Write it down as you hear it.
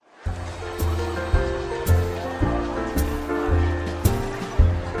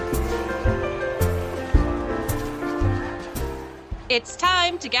It's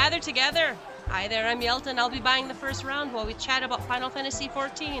time to gather together. Hi there, I'm Yelta, and I'll be buying the first round while we chat about Final Fantasy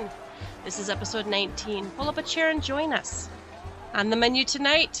XIV. This is episode 19. Pull up a chair and join us. On the menu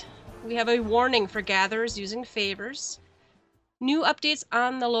tonight, we have a warning for gatherers using favors, new updates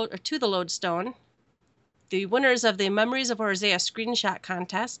on the to the Lodestone, the winners of the Memories of Orzea screenshot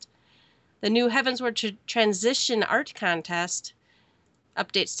contest, the new Heavensward Transition art contest,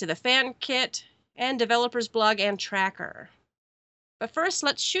 updates to the fan kit, and developers blog and tracker. But first,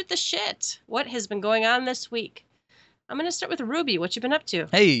 let's shoot the shit. What has been going on this week? I'm going to start with Ruby. What you been up to?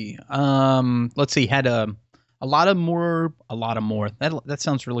 Hey, let's see. Had a lot more. That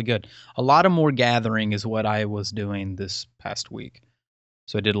sounds really good. A lot of more gathering is what I was doing this past week.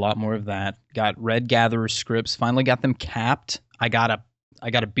 So I did a lot more of that. Got Red Gatherer scripts. Finally got them capped. I got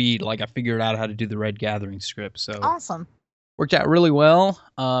a beat. Like I figured out how to do the Red Gathering script. So awesome. Worked out really well.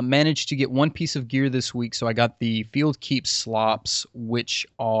 Managed to get one piece of gear this week, so I got the Field Keep Slops, which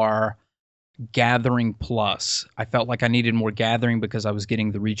are Gathering Plus. I felt like I needed more Gathering because I was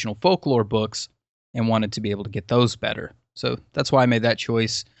getting the regional folklore books and wanted to be able to get those better. So that's why I made that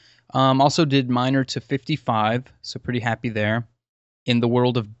choice. Also did Minor to 55, so pretty happy there. In the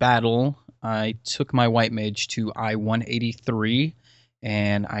World of Battle, I took my White Mage to I-183,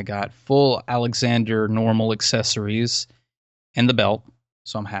 and I got full Alexander normal accessories and the belt,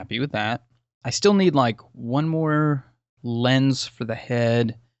 so I'm happy with that. I still need like one more lens for the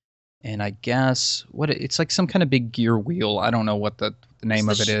head, and I guess it's like some kind of big gear wheel. I don't know what the name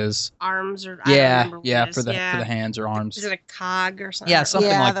of it is. Arms or I don't remember what it is. For the hands or arms. Is it a cog or something? Yeah,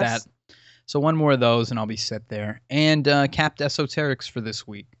 something like that. So one more of those, and I'll be set there. And capped esoterics for this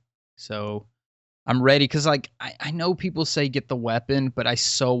week. So I'm ready because like I know people say get the weapon, but I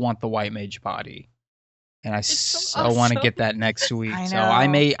so want the White Mage body. And I so want to get that next week. So I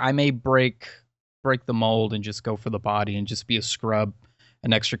may break the mold and just go for the body and just be a scrub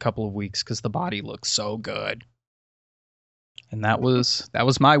an extra couple of weeks because the body looks so good. And that was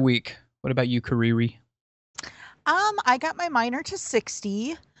my week. What about you, Kariri? I got my Minor to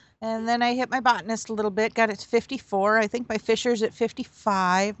 60, and then I hit my Botanist a little bit, got it to 54. I think my Fisher's at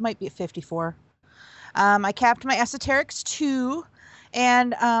 55, might be at 54. I capped my Esoterics 2.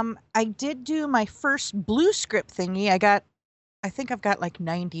 And I did do my first blue script thingy. I think I've got like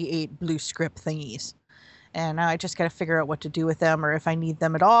 98 blue script thingies. And now I just got to figure out what to do with them, or if I need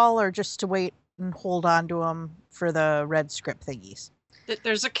them at all, or just to wait and hold on to them for the red script thingies.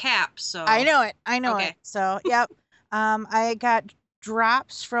 There's a cap, so... I know it. So, yep. I got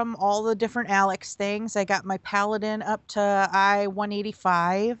drops from all the different Alex things. I got my Paladin up to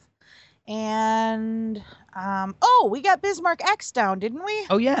I-185. And we got Bismarck X down, didn't we?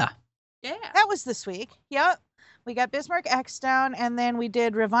 Oh yeah. That was this week. Yep. We got Bismarck X down, and then we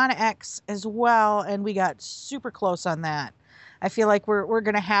did Ravana X as well, and we got super close on that. I feel like we're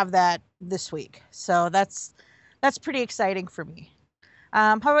gonna have that this week. So that's pretty exciting for me.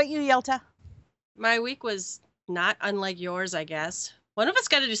 How about you, Yelta? My week was not unlike yours, I guess. One of us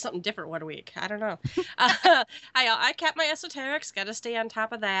got to do something different one week. I don't know. I capped my esoterics. Got to stay on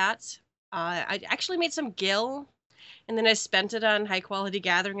top of that. I actually made some gil, and then I spent it on high-quality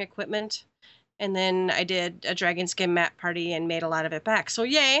gathering equipment. And then I did a dragon skin map party and made a lot of it back. So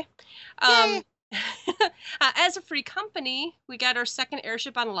yay. As a free company, we got our second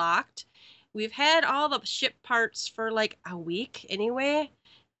airship unlocked. We've had all the ship parts for like a week anyway.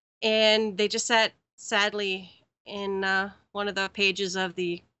 And they just sat, sadly, in one of the pages of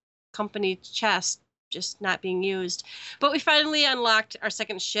the company chest, just not being used. But we finally unlocked our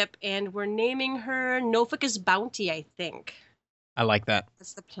second ship, and we're naming her Nofika's Bounty, I think. I like that.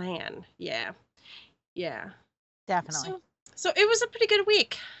 That's the plan. Yeah. Definitely. So it was a pretty good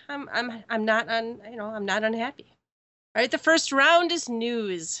week. I'm not unhappy. All right, the first round is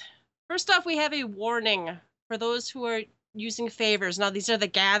news. First off, we have a warning for those who are using favors. Now, these are the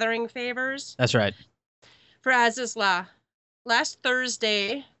gathering favors. That's right. For Azizla, last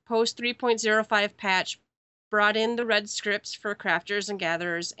Thursday, Post 3.05 patch brought in the red scripts for crafters and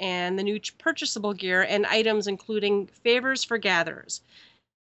gatherers and the new purchasable gear and items including favors for gatherers.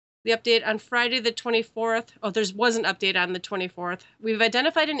 The update on Friday the 24th, there was an update on the 24th. We've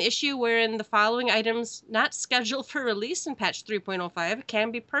identified an issue wherein the following items not scheduled for release in patch 3.05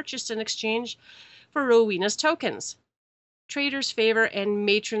 can be purchased in exchange for Rowena's tokens. Trader's Favor and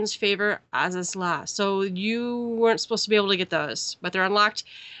Matron's Favor Azizla. So you weren't supposed to be able to get those, but they're unlocked.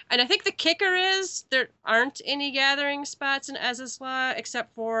 And I think the kicker is there aren't any gathering spots in Azizla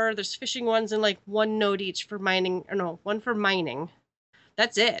except for there's fishing ones and like one node each for mining, or no, one for mining.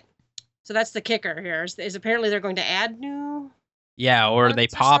 That's it. So that's the kicker here is apparently they're going to add new. Yeah, or they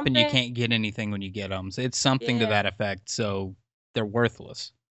pop and you can't get anything when you get them. So it's something to that effect. So they're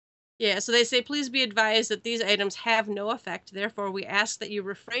worthless. Yeah, so they say, please be advised that these items have no effect. Therefore, we ask that you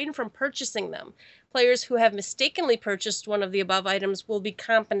refrain from purchasing them. Players who have mistakenly purchased one of the above items will be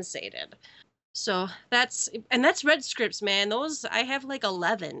compensated. So that's red scripts, man. Those, I have like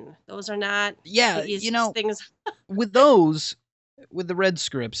 11. Those are not Yeah, the easiest things. with those, with the red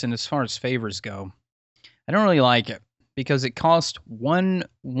scripts, and as far as favors go, I don't really like it because it cost one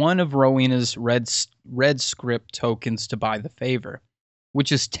of Rowena's red script tokens to buy the favor,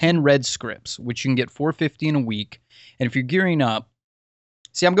 which is 10 red scripts, which you can get 450 in a week. And if you're gearing up,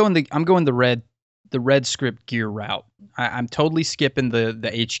 see, I'm going the red script gear route. I'm totally skipping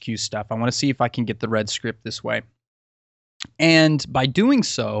the HQ stuff. I want to see if I can get the red script this way. And by doing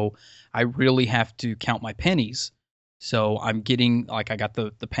so, I really have to count my pennies. So I'm getting, like, I got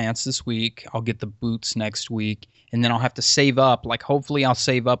the pants this week. I'll get the boots next week. And then I'll have to save up. Like, hopefully I'll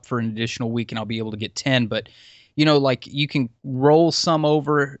save up for an additional week and I'll be able to get 10. But, you know, like, you can roll some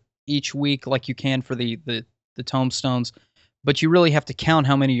over each week like you can for the tombstones. But you really have to count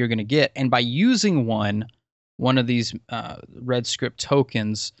how many you're going to get. And by using one of these red script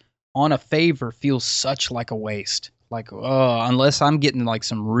tokens on a favor feels such like a waste. Like, unless I'm getting like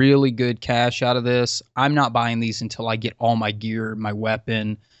some really good cash out of this, I'm not buying these until I get all my gear, my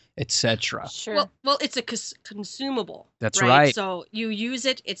weapon, etc. Sure. Well, it's a consumable. That's right. So you use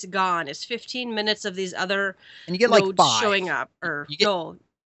it, it's gone. It's 15 minutes of these other and you get like nodes 5 showing up, or you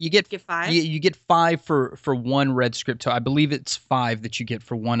get 5. You get 5 for one red script. I believe it's 5 that you get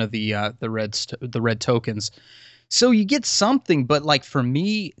for one of the red tokens. So you get something, but like for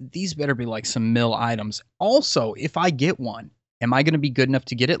me, these better be like some mill items. Also, if I get one, am I going to be good enough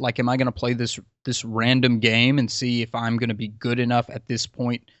to get it? Like, am I going to play this random game and see if I'm going to be good enough at this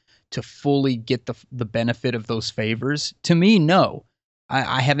point to fully get the benefit of those favors? To me, no.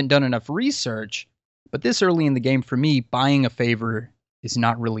 I haven't done enough research, but this early in the game for me, buying a favor is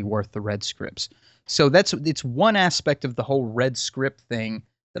not really worth the red scripts. So it's one aspect of the whole red script thing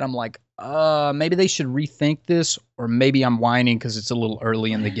that I'm like, maybe they should rethink this, or maybe I'm whining because it's a little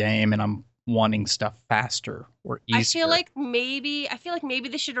early in the game and I'm wanting stuff faster or easier. I feel like maybe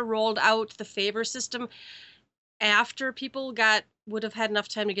they should have rolled out the favor system after people would have had enough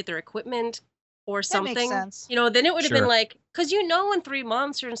time to get their equipment or something. That makes sense. You know, then it would have Sure. been like, because you know, in 3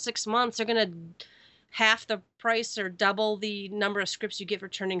 months or in 6 months, they're gonna half the price or double the number of scripts you get for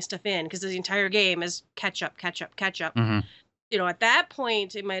turning stuff in, because the entire game is catch up. Mm-hmm. You know, at that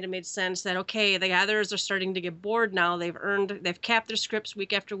point, it might have made sense that, okay, the gatherers are starting to get bored now. They've capped their scripts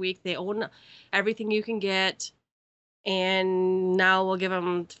week after week. They own everything you can get. And now we'll give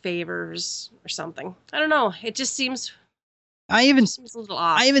them favors or something. I don't know. It just seems a little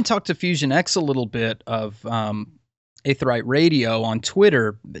off. I even talked to Fusion X a little bit of Aetheryte Radio on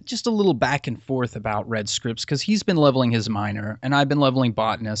Twitter, but just a little back and forth about red scripts, because he's been leveling his miner and I've been leveling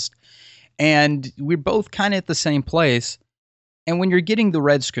botanist. And we're both kind of at the same place. And when you're getting the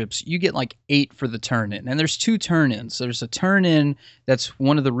red scripts, you get like 8 for the turn-in. And there's 2 turn-ins. There's a turn-in that's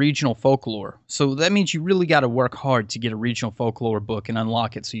one of the regional folklore. So that means you really got to work hard to get a regional folklore book and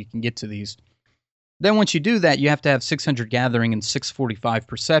unlock it so you can get to these. Then once you do that, you have to have 600 gathering and 645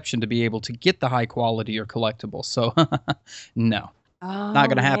 perception to be able to get the high quality or collectible. So no, not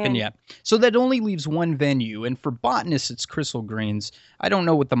going to happen yet. So that only leaves one venue. And for botanists, it's Crystal Greens. I don't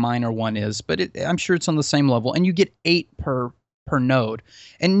know what the minor one is, but I'm sure it's on the same level. And you get 8 per node.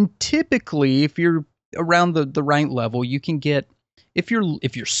 And typically, if you're around the right level, you can get, if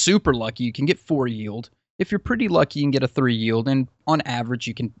you're super lucky, you can get 4 yield. If you're pretty lucky, you can get a 3 yield. And on average,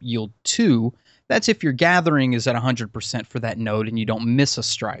 you can yield 2. That's if your gathering is at 100% for that node and you don't miss a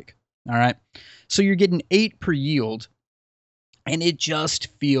strike. All right. So you're getting 8 per yield. And it just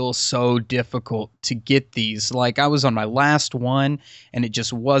feels so difficult to get these. Like, I was on my last one and it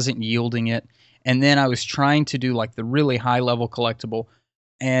just wasn't yielding it. And then I was trying to do like the really high level collectible,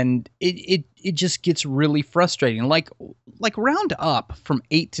 and it just gets really frustrating. Like round up from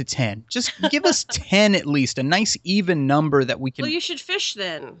 8 to 10. Just give us 10 at least, a nice even number that we can. Well, you should fish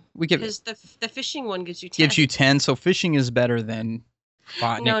then. Because the fishing one gives you 10. Gives you 10, so fishing is better than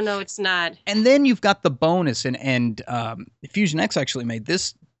botany. No, it's not. And then you've got the bonus, and Fusion X actually made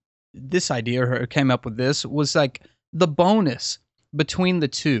this idea, or came up with this, was like the bonus between the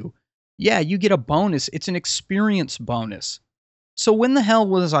two. Yeah, you get a bonus. It's an experience bonus. So when the hell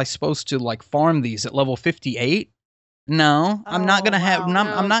was I supposed to like farm these at level 58? No, I'm not gonna have.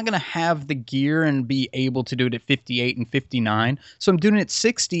 Wow. I'm not gonna have the gear and be able to do it at 58 and 59. So I'm doing it at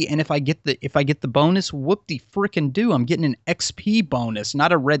 60. And if I get the bonus, whoop-de-frickin' do. I'm getting an XP bonus,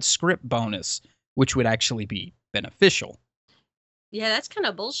 not a red script bonus, which would actually be beneficial. Yeah, that's kind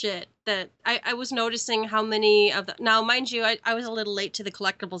of bullshit. That I was noticing how many of the now, mind you, I was a little late to the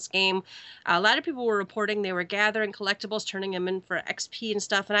collectibles game. A lot of people were reporting they were gathering collectibles, turning them in for XP and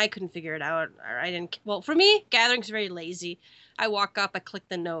stuff, and I couldn't figure it out. Or I didn't. Well, for me, gathering's very lazy. I walk up, I click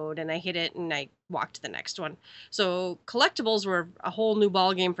the node, and I hit it, and I walk to the next one. So collectibles were a whole new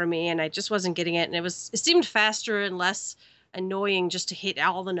ball game for me, and I just wasn't getting it. And it seemed faster and less annoying just to hit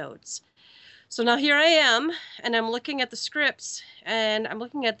all the nodes. So now here I am, and I'm looking at the scripts, and I'm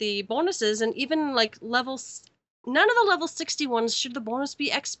looking at the bonuses, and even like levels, none of the level 60 ones should the bonus be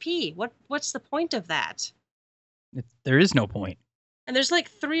XP. What's the point of that? There is no point. And there's like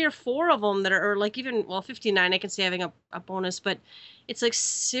 3 or 4 of them that are, or like even, well, 59 I can see having a bonus, but it's like,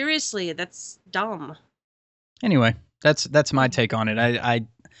 seriously, that's dumb. Anyway, that's my take on it.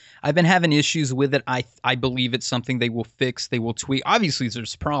 I've been having issues with it. I believe it's something they will fix. They will tweak. Obviously,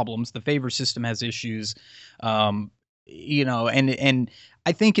 there's problems. The favor system has issues. And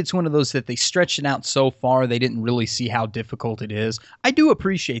I think it's one of those that they stretched it out so far they didn't really see how difficult it is. I do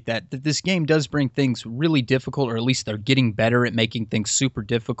appreciate that this game does bring things really difficult, or at least they're getting better at making things super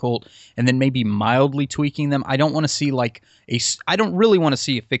difficult and then maybe mildly tweaking them. I don't want to see I don't really want to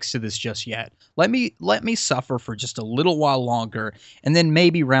see a fix to this just yet. Let me suffer for just a little while longer and then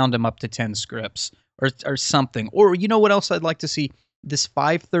maybe round them up to 10 scripts or something. Or you know what else I'd like to see? This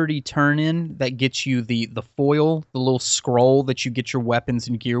 530 turn-in that gets you the foil, the little scroll that you get your weapons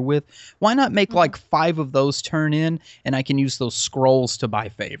and gear with. Why not make like 5 of those turn in, and I can use those scrolls to buy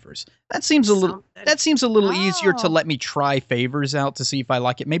favors? That seems a little easier to let me try favors out to see if I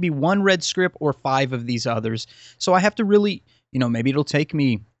like it. Maybe 1 red script or 5 of these others. So I have to really, maybe it'll take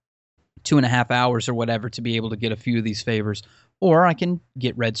me 2.5 hours or whatever to be able to get a few of these favors. Or I can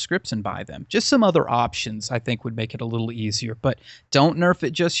get red scripts and buy them. Just some other options I think would make it a little easier. But don't nerf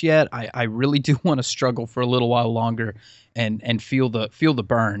it just yet. I really do want to struggle for a little while longer and feel the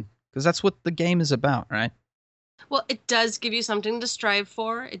burn. Because that's what the game is about, right? Well, it does give you something to strive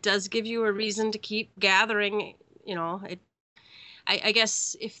for. It does give you a reason to keep gathering. I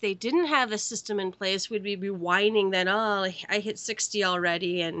guess if they didn't have the system in place, we'd be whining that, oh, I hit 60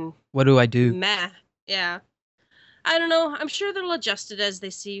 already and what do I do? Meh. Yeah. I don't know. I'm sure they'll adjust it as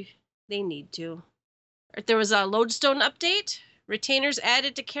they see they need to. There was a lodestone update. Retainers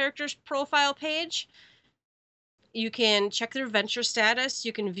added to characters' profile page. You can check their venture status.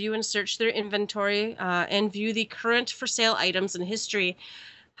 You can view and search their inventory and view the current for sale items and history.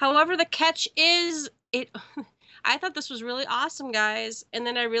 However, the catch is I thought this was really awesome, guys. And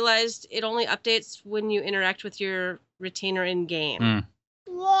then I realized it only updates when you interact with your retainer in game.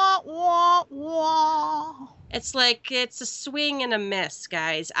 Wah, wah, wah. It's like it's a swing and a miss,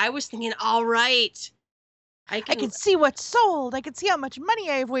 guys. I was thinking, all right, I can see what's sold. I can see how much money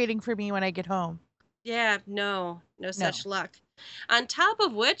I have waiting for me when I get home. Yeah, no such luck. On top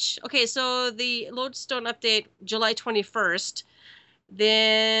of which, okay, so the lodestone update July 21st.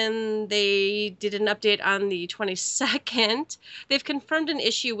 Then they did an update on the 22nd. They've confirmed an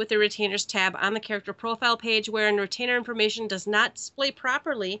issue with the Retainers tab on the character profile page wherein retainer information does not display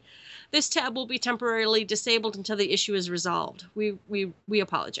properly. This tab will be temporarily disabled until the issue is resolved. We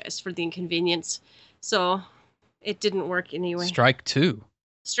apologize for the inconvenience. So it didn't work anyway. Strike 2.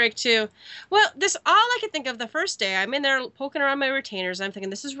 Well, this all I could think of the first day. I'm in there poking around my retainers. I'm thinking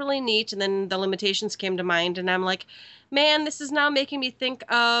this is really neat, and then the limitations came to mind, and I'm like, man, this is now making me think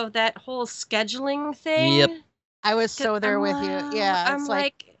of that whole scheduling thing. Yep. I was so there with you. Yeah. I'm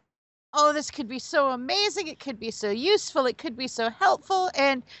like, oh, this could be so amazing. It could be so useful. It could be so helpful,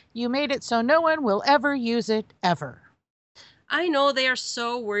 and you made it so no one will ever use it ever. I know they are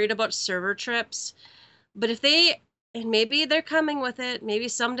so worried about server trips, but and maybe they're coming with it. Maybe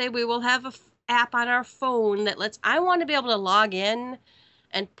someday we will have an app on our phone that I want to be able to log in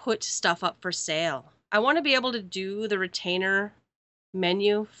and put stuff up for sale. I want to be able to do the retainer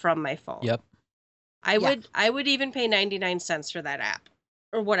menu from my phone. Yep. I would even pay 99 cents for that app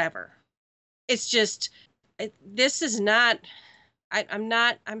or whatever. It's just, this is not,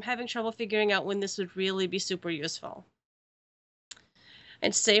 I'm having trouble figuring out when this would really be super useful.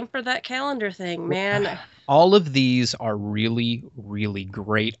 And same for that calendar thing, man. All of these are really, really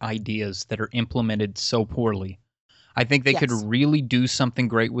great ideas that are implemented so poorly. I think they could really do something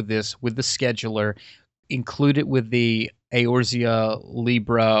great with this, with the scheduler, include it with the Eorzea,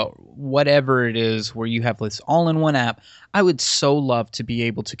 Libra, whatever it is, where you have this all-in-one app. I would so love to be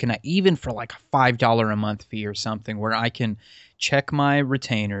able to connect, even for like a $5 a month fee or something, where I can check my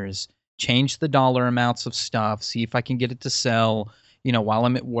retainers, change the dollar amounts of stuff, see if I can get it to sell, while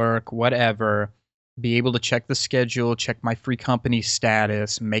I'm at work, whatever. be able to check the schedule, check my free company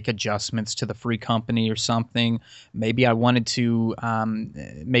status, make adjustments to the free company or something. Maybe I wanted to,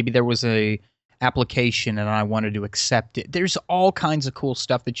 maybe there was a application and I wanted to accept it. There's all kinds of cool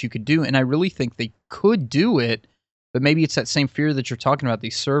stuff that you could do, and I really think they could do it, but maybe it's that same fear that you're talking about,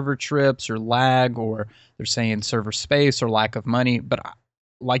 these server trips or lag, or they're saying server space or lack of money. But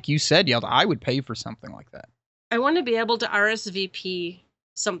like you said, Yelda, I would pay for something like that. I want to be able to RSVP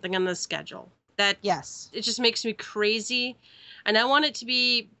something on the schedule. That Yes. it just makes me crazy, and I want it to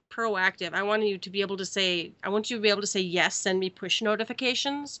be proactive. I want you to be able to say, yes, send me push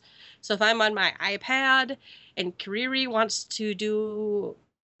notifications. So if I'm on my iPad and Kariri wants to do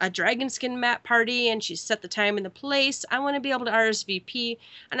a Dragonskin map party and she's set the time and the place, I want to be able to RSVP,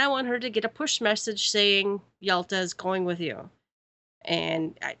 and I want her to get a push message saying Yelta is going with you.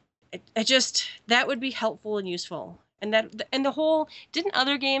 And I just, that would be helpful and useful. And the whole, didn't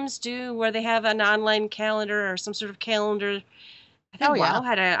other games do where they have an online calendar or some sort of calendar? I think WoW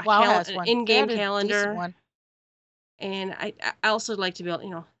had an in-game calendar. And I also like to be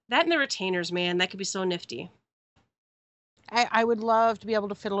able, that and the retainers, man, that could be so nifty. I would love to be able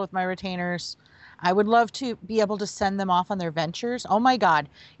to fiddle with my retainers. I would love to be able to send them off on their ventures. Oh my God.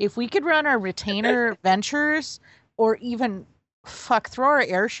 If we could run our retainer ventures, or even throw our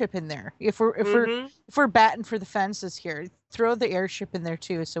airship in there. If we're batting for the fences here, throw the airship in there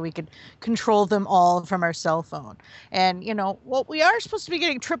too, so we could control them all from our cell phone. And we are supposed to be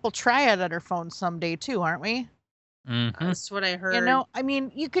getting triple triad on our phone someday too, aren't we? Mm-hmm. That's what I heard. I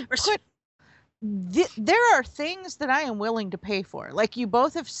mean, you could put. There are things that I am willing to pay for. Like you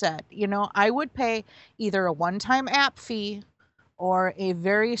both have said, I would pay either a one-time app fee or a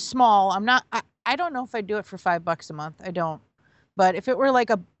very small. I don't know if I'd do it for $5 a month. I don't. But if it were like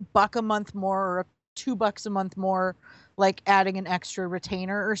 $1 a month more or $2 a month more, like adding an extra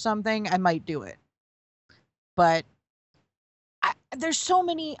retainer or something, I might do it. But there's so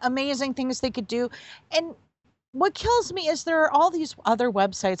many amazing things they could do. And what kills me is there are all these other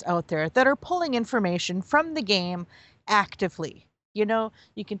websites out there that are pulling information from the game actively. You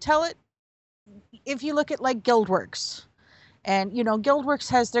can tell it if you look at like Guildworks. And, Guildworks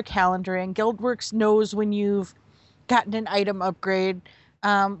has their calendar, and Guildworks knows when you've gotten an item upgrade.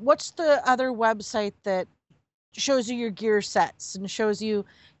 What's the other website that shows you your gear sets and shows you,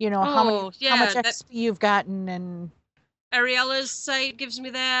 how much XP you've gotten? And Ariella's site gives me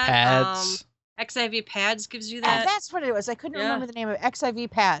that. Pads. XIV Pads gives you that. That's what it was. I couldn't remember the name of it.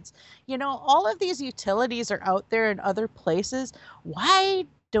 XIV Pads. All of these utilities are out there in other places. Why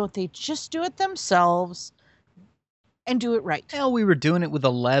don't they just do it themselves and do it right? Well, we were doing it with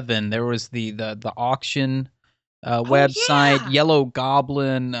 11. There was the auction website, Yellow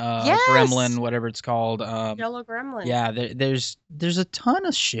Goblin, Gremlin, whatever it's called. Yellow Gremlin. Yeah, there's a ton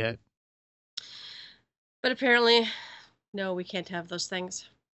of shit. But apparently, no, we can't have those things.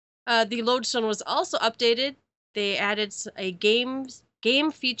 The Lodestone was also updated. They added a game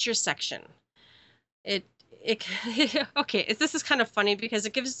feature section. Okay, this is kind of funny because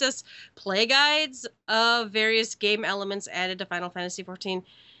it gives us play guides of various game elements added to Final Fantasy XIV,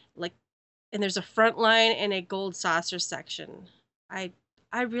 and there's a frontline and a gold saucer section.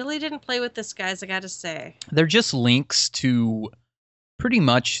 I really didn't play with this, guys, I gotta say. They're just links to pretty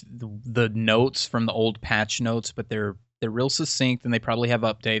much the notes from the old patch notes, but they're real succinct, and they probably have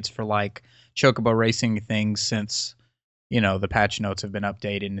updates for like Chocobo racing things since the patch notes have been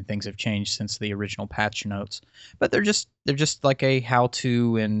updated and things have changed since the original patch notes. But they're just like a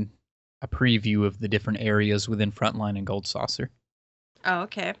how-to and a preview of the different areas within Frontline and Gold Saucer. Oh,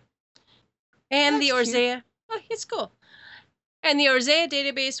 okay. And the Orzea, it's cool. And the Orzea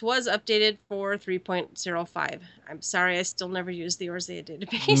database was updated for 3.05. I'm sorry, I still never used the Orzea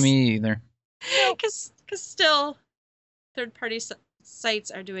database. Me either. Because still, third-party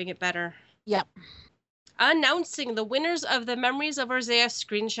sites are doing it better. Yep. Announcing the winners of the Memories of Orzea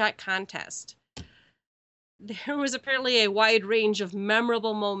screenshot contest. There was apparently a wide range of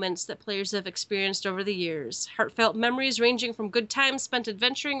memorable moments that players have experienced over the years. Heartfelt memories ranging from good times spent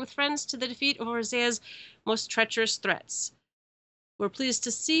adventuring with friends to the defeat of Orzea's most treacherous threats. We're pleased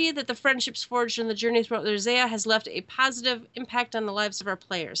to see that the friendships forged in the journey throughout Orzea has left a positive impact on the lives of our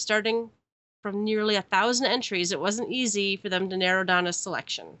players. Starting from nearly 1,000 entries, it wasn't easy for them to narrow down a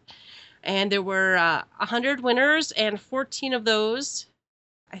selection. And there were 100 winners, and 14 of those,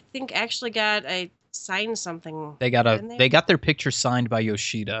 I think, actually got a sign something. They got their picture signed by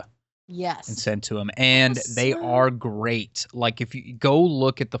Yoshida. Yes. And sent to them. And they are great. Like, if you go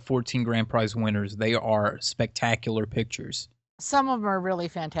look at the 14 grand prize winners, they are spectacular pictures. Some of them are really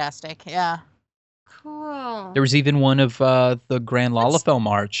fantastic. Yeah. Cool. There was even one of the Grand Lalafell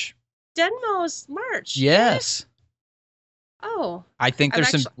March. Denmo's merch. Yes. Oh. I think there's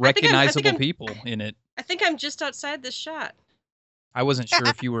some I think recognizable people in it. I think I'm just outside this shot. I wasn't sure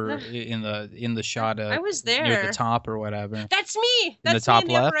if you were in the shot I was near the there. top or whatever. That's me. In the That's me top in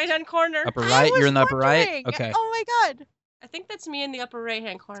the left? upper right-hand corner. Upper I right? was You're in the upper right? wondering. Okay. Oh my God. I think that's me in the upper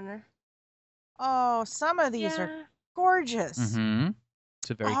right-hand corner. Oh, some of these are gorgeous. Mm-hmm.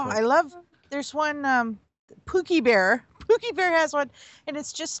 It's a very cool. I love. There's one Pookie Bear. Pookie Bear has one, and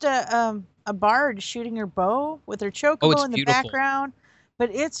it's just a bard shooting her bow with her chocobo it's in the beautiful. background.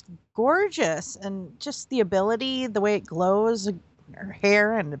 But it's gorgeous, and just the ability, the way it glows, her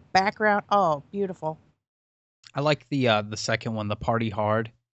hair and the background. Oh, beautiful. I like the second one, the Party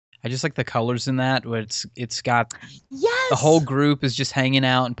Hard. I just like the colors in that, where it's got Yes. the whole group is just hanging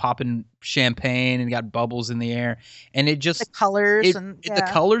out and popping champagne and got bubbles in the air, and it just the colors the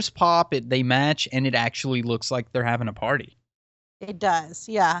colors pop. They match, and it actually looks like they're having a party. It does,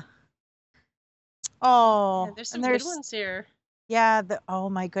 yeah. Oh, Yeah, there's some good ones here. Yeah. Oh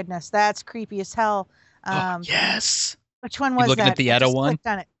my goodness, that's creepy as hell. Yes. Which one was looking that? at the I Edda just one? clicked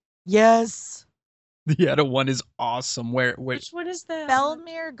on it. Yes. The Edda one is awesome. Which one is that?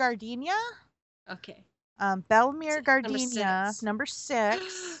 Belmere Gardenia. Okay. Belmere Gardenia, number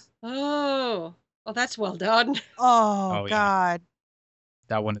 6. Oh, that's well done. Oh yeah. God.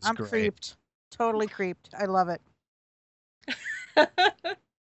 That one is I'm great. creeped. Totally creeped. I love it.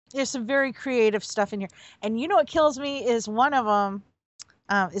 There's some very creative stuff in here. And you know what kills me is one of them.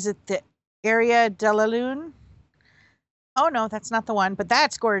 Is it the Area de la Lune? Oh no, that's not the one, but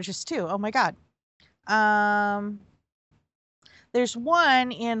that's gorgeous too. Oh my God. There's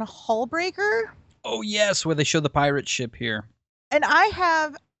one in Hullbreaker. Oh yes, where they show the pirate ship here. And I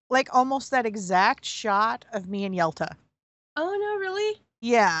have like almost that exact shot of me and Yelta. Oh no, really?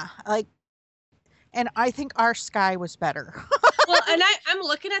 Yeah, and I think our sky was better. Well, and I'm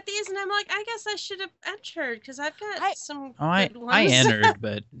looking at these and I'm like, I guess I should have entered because I've got some good ones. I entered,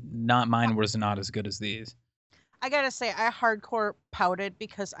 but mine was not as good as these. I gotta say, I hardcore pouted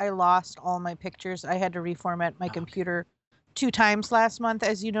because I lost all my pictures. I had to reformat my computer 2 times last month,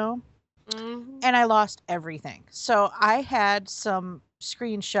 as you know. Mm-hmm. And I lost everything. So I had some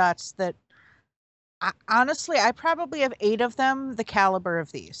screenshots that, honestly, I probably have 8 of them, the caliber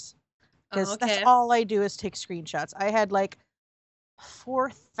of these. Because that's all I do is take screenshots. I had like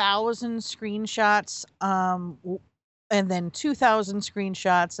 4,000 screenshots, and then 2,000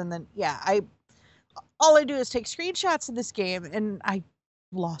 screenshots. And then, all I do is take screenshots of this game, and I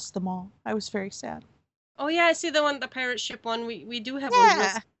lost them all. I was very sad. Oh, yeah, I see the pirate ship one. We do have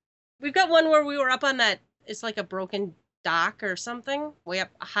one. We've got one where we were up on that. It's like a broken dock or something. Way up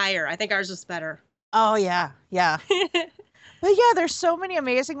higher. I think ours was better. Oh, yeah. Yeah. But yeah, there's so many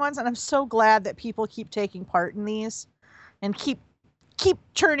amazing ones, and I'm so glad that people keep taking part in these and keep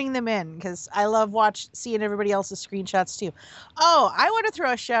turning them in, because I love seeing everybody else's screenshots too. Oh, I want to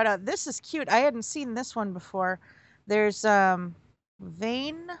throw a shout out. This is cute. I hadn't seen this one before. There's Vane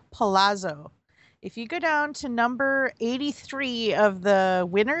Palazzo. If you go down to number 83 of the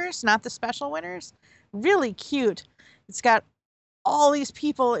winners, not the special winners, really cute. It's got all these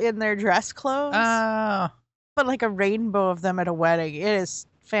people in their dress clothes, but like a rainbow of them at a wedding. It is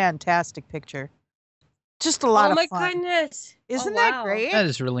fantastic picture. Just a lot of fun. Oh my goodness. Isn't that great? That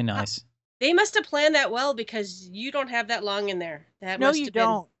is really nice. They must have planned that well, because you don't have that long in there. No, you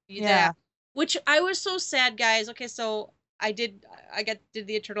don't. Yeah. Which I was so sad, guys. Okay, so I did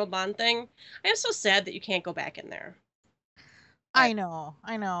the Eternal Bond thing. I am so sad that you can't go back in there. I know.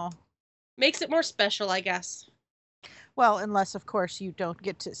 Makes it more special, I guess. Well, unless of course you don't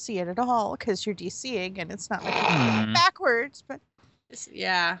get to see it at all because you're DCing and it's not like you're going backwards, but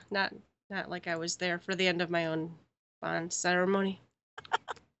not like I was there for the end of my own Bond ceremony.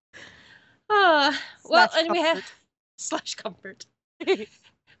 Well, and we have /comfort.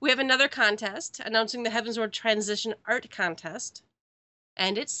 We have another contest announcing the Heavensward Transition Art Contest.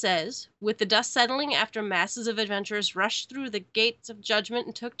 And it says, with the dust settling after masses of adventurers rushed through the gates of judgment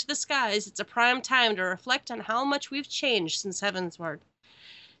and took to the skies, it's a prime time to reflect on how much we've changed since Heavensward.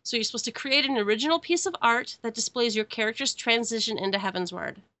 So you're supposed to create an original piece of art that displays your character's transition into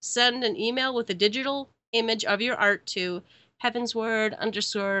Heavensward. Send an email with a digital image of your art to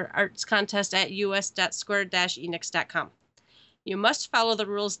heavensward_artscontest@us.square-enix.com. You must follow the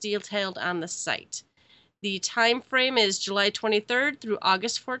rules detailed on the site. The time frame is July 23rd through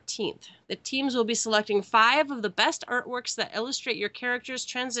August 14th. The teams will be selecting 5 of the best artworks that illustrate your character's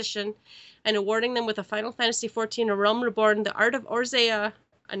transition and awarding them with a Final Fantasy XIV: A Realm Reborn, The Art of Orzea,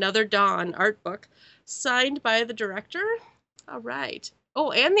 Another Dawn art book, signed by the director. All right.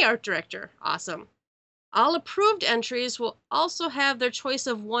 Oh, and the art director. Awesome. All approved entries will also have their choice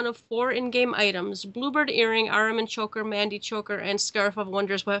of one of 4 in-game items: Bluebird Earring, Ahriman Choker, Mandy Choker, and Scarf of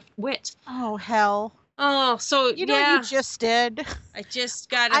Wondrous Wit. Oh, hell. Oh, so You know what yeah, you just did? I just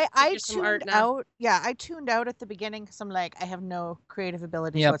gotta I figure some art tuned now. out. Yeah, I tuned out at the beginning because I'm like, I have no creative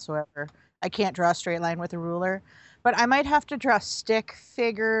abilities Yep. whatsoever. I can't draw a straight line with a ruler. But I might have to draw stick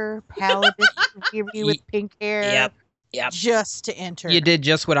figure, paladin, Riri with pink hair, Yep. just to enter. You did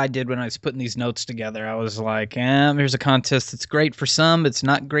just what I did when I was putting these notes together. I was like, here's a contest that's great for some, it's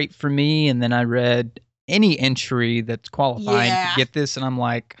not great for me. And then I read any entry that's qualifying Yeah. to get this, and I'm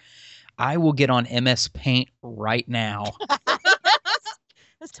like, I will get on MS Paint right now.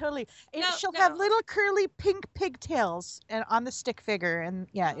 That's totally. No, She'll no. have little curly pink pigtails and on the stick figure, and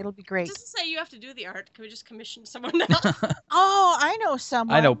yeah, it'll be It great. doesn't say you have to do the art. Can we just commission someone else? Oh, I know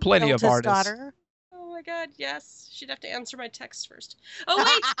someone. I know plenty of Hilda's artists. daughter. Oh my god, yes. She'd have to answer my text first. Oh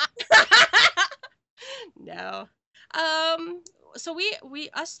wait. No. So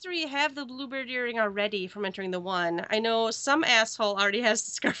us three have the Bluebird Earring already from entering the one. I know some asshole already has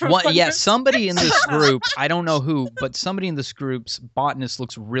the Scarf of What? Yeah, Wonders. somebody in this group, I don't know who, but somebody in this group's botanist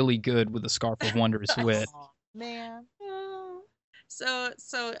looks really good with the Scarf of Wondrous Wit. Aw, man. Oh.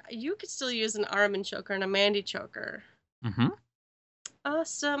 So you could still use an Ahriman Choker and a Mandy Choker. Mm-hmm.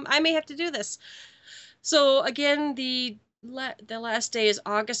 Awesome. I may have to do this. So again, the last day is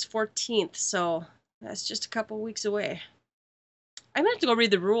August 14th, so that's just a couple weeks away. I'm gonna have to go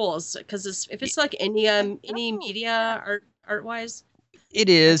read the rules because if it's like any media art wise. It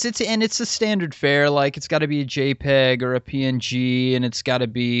is. It's a standard fare. Like, it's got to be a JPEG or a PNG, and it's got to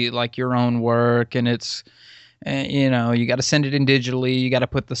be like your own work, and it's you got to send it in digitally. You got to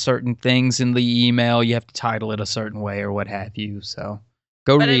put the certain things in the email. You have to title it a certain way or what have you. So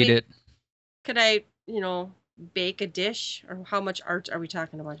go But I read mean, it. Could I, bake a dish, or how much art are we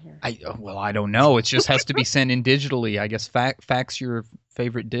talking about here? I don't know. It just has to be sent in digitally. I guess fax your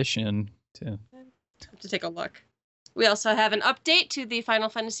favorite dish in to. Have to take a look. We also have an update to the Final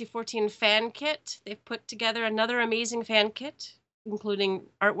Fantasy XIV fan kit. They've put together another amazing fan kit, including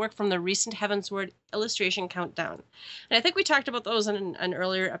artwork from the recent Heavensward illustration countdown. And I think we talked about those in an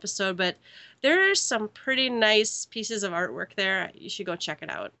earlier episode, but there's some pretty nice pieces of artwork there. You should go check it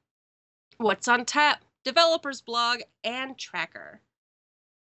out. What's on tap? Developers blog and tracker.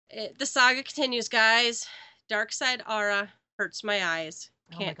 The saga continues, guys. Darkside Aura hurts my eyes.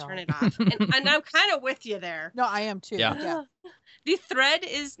 Can't turn it off. And I'm kind of with you there. No, I am too. Yeah. The thread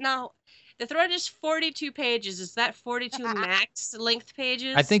is 42 pages. Is that 42 max length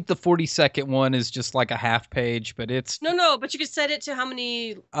pages? I think the 42nd one is just like a half page, but it's No, but you could set it to how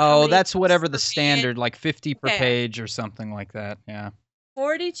many. that's whatever the per standard, like 50 per Okay. page or something like that. Yeah.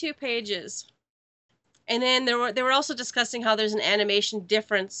 42 pages. And then they were also discussing how there's an animation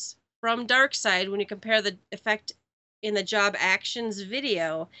difference from Darkside when you compare the effect in the job actions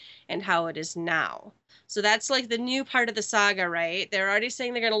video and how it is now. So that's like the new part of the saga, right? They're already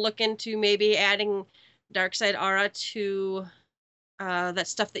saying they're going to look into maybe adding Darkside Aura to that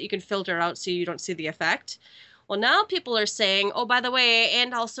stuff that you can filter out so you don't see the effect. Well, now people are saying, oh, by the way,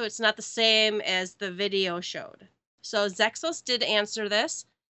 and also it's not the same as the video showed. So Zexos did answer this.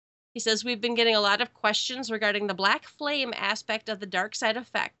 He says, we've been getting a lot of questions regarding the black flame aspect of the Darkside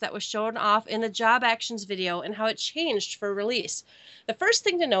effect that was shown off in the job actions video and how it changed for release. The first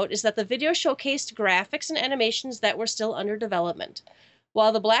thing to note is that the video showcased graphics and animations that were still under development.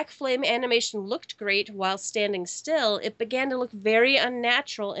 While the black flame animation looked great while standing still, it began to look very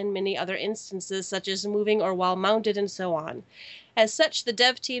unnatural in many other instances, such as moving or while mounted and so on. As such, the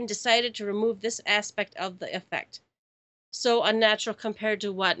dev team decided to remove this aspect of the effect. So unnatural compared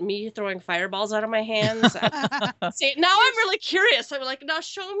to what? Me throwing fireballs out of my hands? See, now I'm really curious. I'm like, now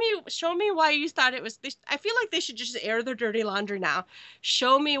show me why you thought it was. I feel like they should just air their dirty laundry now.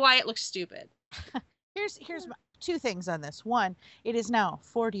 Show me why it looks stupid. Here's two things on this. One, it is now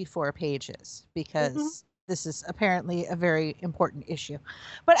 44 pages because this is apparently a very important issue.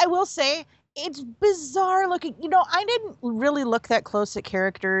 But I will say it's bizarre looking. I didn't really look that close at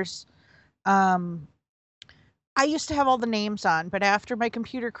characters. I used to have all the names on, but after my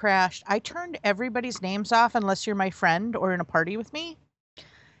computer crashed, I turned everybody's names off unless you're my friend or in a party with me.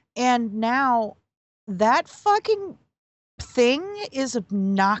 And now that fucking thing is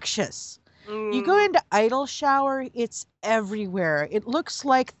obnoxious. You go into Idle Shower, it's everywhere. It looks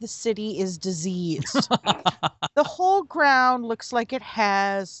like the city is diseased. The whole ground looks like it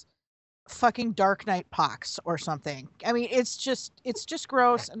has fucking Dark Knight pox or something. I mean, it's just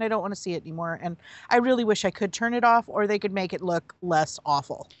gross, and I don't want to see it anymore. And I really wish I could turn it off, or they could make it look less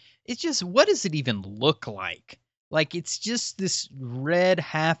awful. It's just, what does it even look like? Like, it's just this red,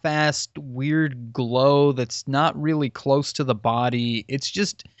 half-assed, weird glow that's not really close to the body. It's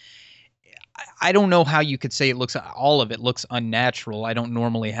just, I don't know how you could say all of it looks unnatural. I don't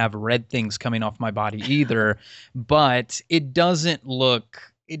normally have red things coming off my body either, but it doesn't look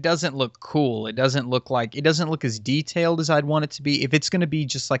cool. It doesn't look as detailed as I'd want it to be. If it's going to be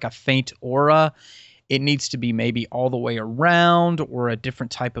just like a faint aura, it needs to be maybe all the way around or a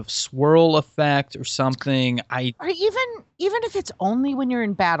different type of swirl effect or something. Or even if it's only when you're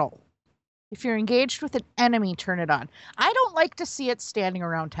in battle. If you're engaged with an enemy, turn it on. I don't like to see it standing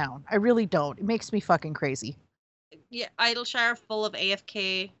around town. I really don't. It makes me fucking crazy. Yeah, Idleshire full of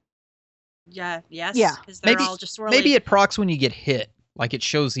AFK. Yeah, yes. Yeah. Because they're all just swirling. Maybe it procs when you get hit. Like it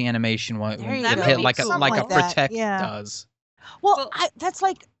shows the animation when you get hit, like a protect does. Well, that's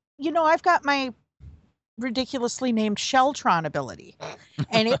like, I've got my ridiculously named Sheltron ability,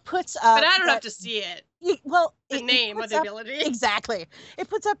 and it puts up. But I don't have to see it. The name of the ability. Exactly. It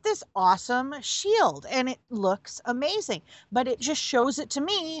puts up this awesome shield, and it looks amazing. But it just shows it to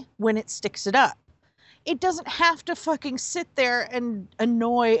me when it sticks it up. It doesn't have to fucking sit there and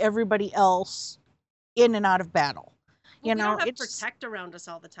annoy everybody else in and out of battle. We don't have protect around us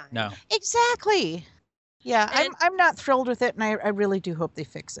all the time. No. Exactly. Yeah, I'm not thrilled with it, and I really do hope they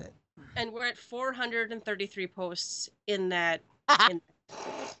fix it. And we're at 433 posts in that. I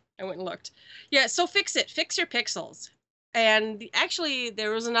went and looked. Yeah, so fix it. Fix your pixels. And actually,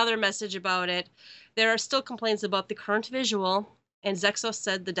 there was another message about it. There are still complaints about the current visual, and Zexos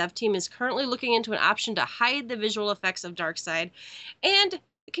said the dev team is currently looking into an option to hide the visual effects of Darkseid. And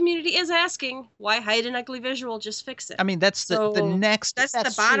the community is asking, why hide an ugly visual? Just fix it. I mean, that's the next. That's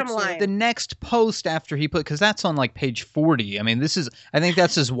the bottom line. The next post after he because that's on like page 40. I mean, I think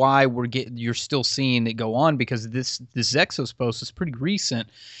that's just why you're still seeing it go on, because this Zexos post is pretty recent.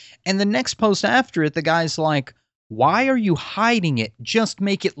 And the next post after it, the guy's like, why are you hiding it? Just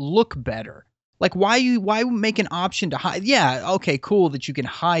make it look better. Like, why make an option to hide? Yeah, okay, cool that you can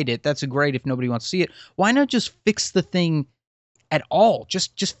hide it. That's great if nobody wants to see it. Why not just fix the thing at all?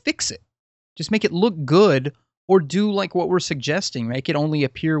 Just fix it. Just make it look good, or do like what we're suggesting. Make it only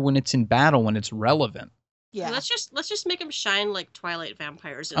appear when it's in battle, when it's relevant. Yeah. Let's just make them shine like Twilight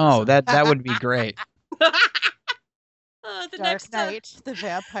vampires. That would be great. The Dark next Knight, the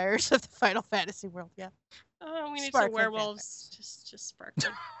vampires of the Final Fantasy world. Yeah. We need Sparkling some werewolves. Just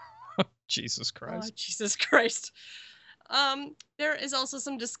sparkling. Jesus Christ. Oh, Jesus Christ. There is also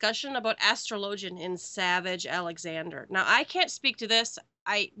some discussion about Astrologian in Savage Alexander. Now, I can't speak to this.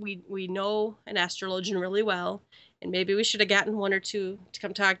 We know an Astrologian really well, and maybe we should have gotten one or two to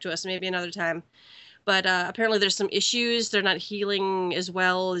come talk to us maybe another time. But apparently there's some issues. They're not healing as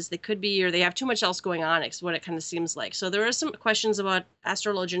well as they could be, or they have too much else going on, is what it kind of seems like. So there are some questions about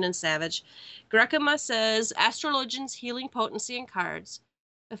Astrologian and Savage. Grekima says, Astrologian's healing potency and cards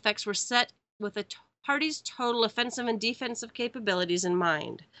effects were set with a party's total offensive and defensive capabilities in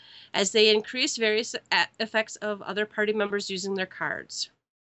mind, as they increase various effects of other party members using their cards.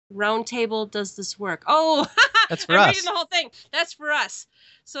 Roundtable, does this work? Oh, that's for I'm us. reading the whole thing. That's for us.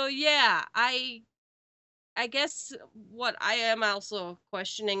 So yeah, I guess what I am also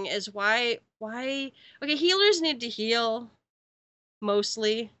questioning is why okay, healers need to heal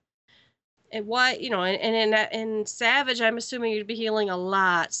mostly. And why, and in Savage, I'm assuming you'd be healing a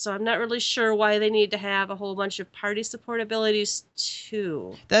lot, so I'm not really sure why they need to have a whole bunch of party support abilities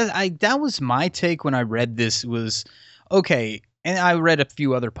too. That was my take when I read this was, okay, and I read a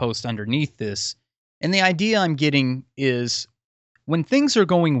few other posts underneath this, and the idea I'm getting is, when things are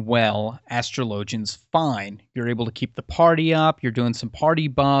going well, Astrologian's fine. You're able to keep the party up, you're doing some party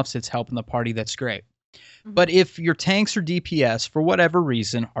buffs, it's helping the party, that's great. But if your tanks or DPS, for whatever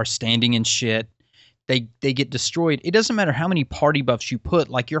reason, are standing in shit, they get destroyed. It doesn't matter how many party buffs you put.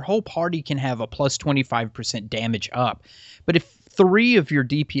 Like, your whole party can have a plus 25% damage up. But if 3 of your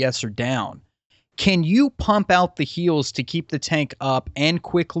DPS are down, can you pump out the heals to keep the tank up and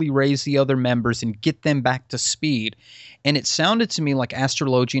quickly raise the other members and get them back to speed? And it sounded to me like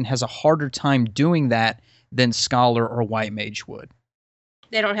Astrologian has a harder time doing that than Scholar or White Mage would.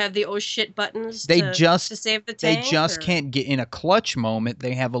 They don't have the oh shit buttons to save the tank? They just can't get in a clutch moment.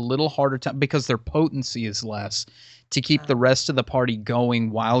 They have a little harder time because their potency is less to keep the rest of the party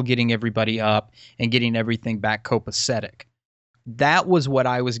going while getting everybody up and getting everything back copacetic. That was what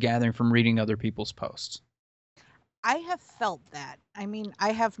I was gathering from reading other people's posts. I have felt that. I mean,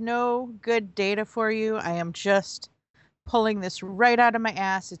 I have no good data for you. I am just pulling this right out of my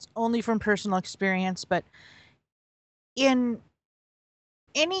ass. It's only from personal experience, but in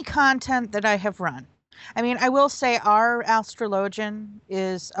any content that I have run, I mean, I will say our Astrologian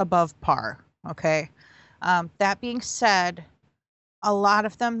is above par, okay? That being said, a lot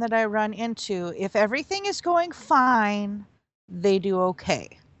of them that I run into, if everything is going fine, they do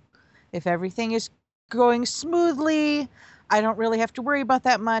okay. If everything is going smoothly, I don't really have to worry about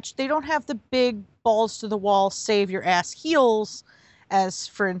that much. They don't have the big balls to the wall, save your ass heals, as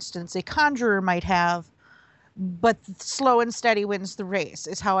for instance a conjurer might have. But slow and steady wins the race,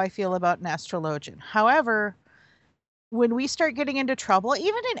 is how I feel about an astrologian. However, when we start getting into trouble,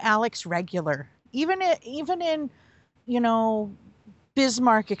 even in Alex regular, even in, you know,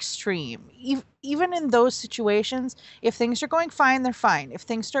 Bismarck extreme, even in those situations, if things are going fine, they're fine. If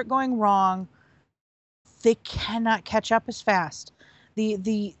things start going wrong, they cannot catch up as fast.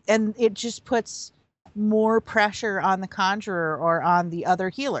 And it just puts more pressure on the conjurer or on the other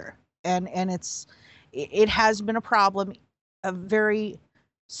healer. And it has been a problem, a very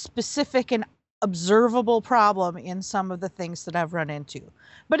specific and observable problem in some of the things that I've run into.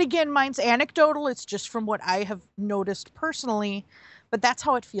 But again, mine's anecdotal. It's just from what I have noticed personally, but that's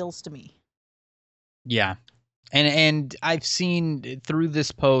how it feels to me. Yeah. And I've seen through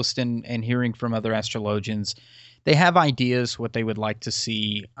this post and hearing from other astrologians, they have ideas what they would like to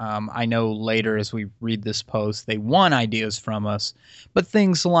see. I know later as we read this post, they want ideas from us, but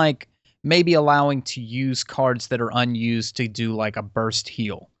things like maybe allowing to use cards that are unused to do like a burst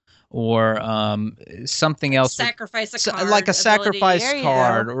heal or something else. Sacrifice a card. Like a sacrifice There you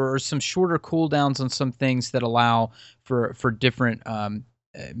card go. or some shorter cooldowns on some things that allow for different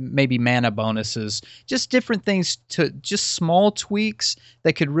maybe mana bonuses, just different things, to just small tweaks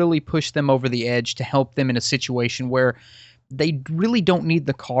that could really push them over the edge to help them in a situation where they really don't need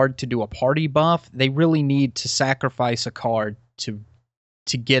the card to do a party buff. They really need to sacrifice a card to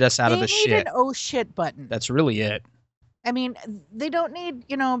get us out of the shit. They need an oh shit button. That's really it. I mean, they don't need,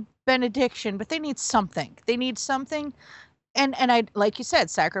 benediction, but they need something. They need something. And I, like you said,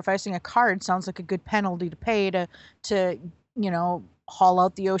 sacrificing a card sounds like a good penalty to pay to haul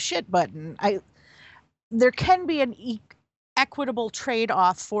out the oh shit button. There can be an equitable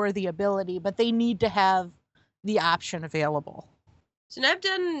trade-off for the ability, but they need to have the option available. So I've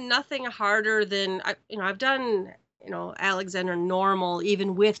done nothing harder than I've done Alexander normal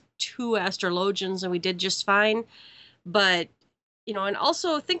even with 2 astrologians, and we did just fine. But and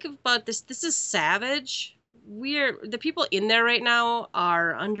also think about this. This is Savage. The people in there right now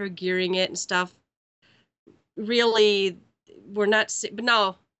are under gearing it and stuff. Really, we're not. But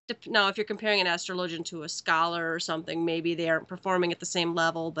now, if you're comparing an astrologian to a scholar or something, maybe they aren't performing at the same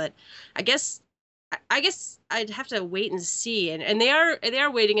level. But I guess I'd have to wait and see. And they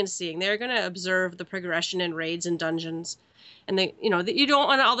are waiting and seeing. They're going to observe the progression in raids and dungeons. And you don't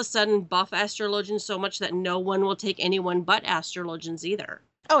want to all of a sudden buff astrologians so much that no one will take anyone but astrologians either.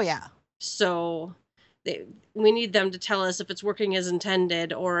 Oh yeah. So we need them to tell us if it's working as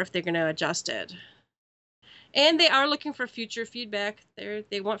intended or if they're going to adjust it. And they are looking for future feedback.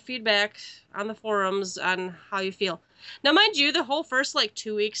 They want feedback on the forums on how you feel. Now, mind you, the whole first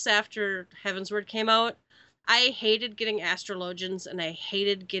 2 weeks after Heavensward came out, I hated getting astrologians and I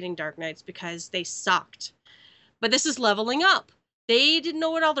hated getting Dark Knights because they sucked. But this is leveling up. They didn't know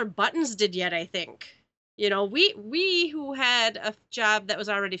what all their buttons did yet, I think. We who had a job that was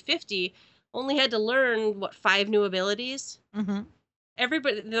already 50 only had to learn 5 new abilities. Mm-hmm.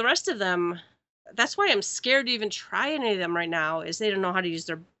 Everybody, the rest of them, that's why I'm scared to even try any of them right now, is they don't know how to use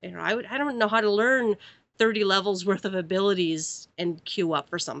their, I don't know how to learn 30 levels worth of abilities and queue up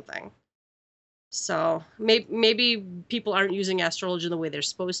for something. So maybe people aren't using astrology the way they're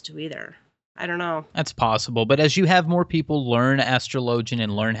supposed to either. I don't know. That's possible. But as you have more people learn astrologian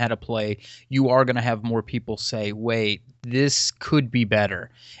and learn how to play, you are going to have more people say, wait, this could be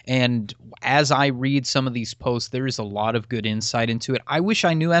better. And as I read some of these posts, there is a lot of good insight into it. I wish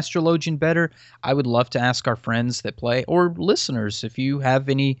I knew astrologian better. I would love to ask our friends that play, or listeners, if you have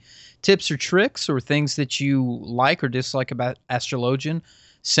any tips or tricks or things that you like or dislike about astrologian,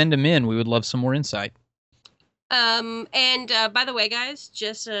 send them in. We would love some more insight. And by the way, guys,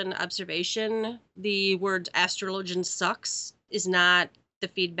 just an observation. The word astrologian sucks is not the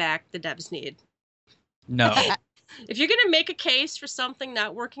feedback the devs need. No. If you're going to make a case for something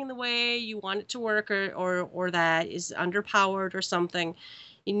not working the way you want it to work or that is underpowered or something,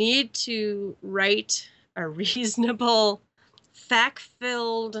 you need to write a reasonable,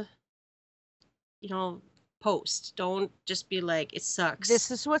 fact-filled, post. Don't just be like, it sucks. This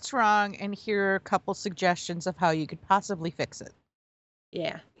is what's wrong, and here are a couple suggestions of how you could possibly fix it.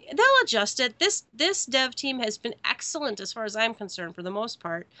 Yeah, they'll adjust it. This dev team has been excellent as far as I'm concerned for the most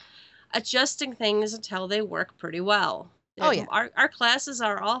part, adjusting things until they work pretty well. Oh yeah. Our classes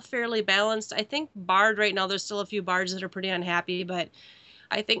are all fairly balanced. I think Bard right now, there's still a few Bards that are pretty unhappy, but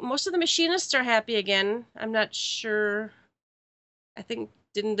I think most of the machinists are happy again. I'm not sure. I think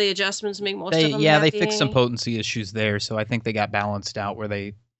didn't the adjustments make most of them happy? They fixed some potency issues there, so I think they got balanced out where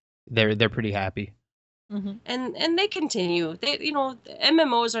they're pretty happy. Mm-hmm. And they continue.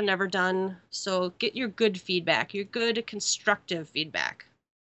 MMOs are never done, so get your good feedback, your good constructive feedback.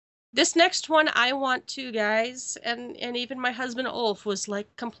 This next one I want to, guys, and even my husband Ulf was like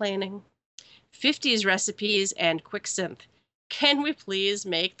complaining. 50s recipes and quick synth. Can we please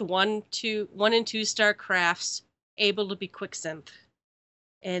make the 1 and 2 star crafts able to be quick synth?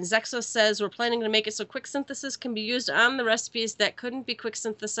 And Zexo says we're planning to make it so quick synthesis can be used on the recipes that couldn't be quick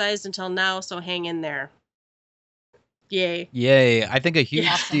synthesized until now, so hang in there. Yay. I think a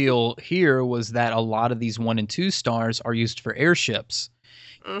huge deal here was that a lot of these 1 and 2 stars are used for airships.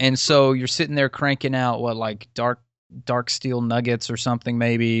 Mm-hmm. And so you're sitting there cranking out like dark steel nuggets or something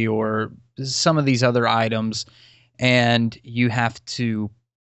maybe, or some of these other items, and you have to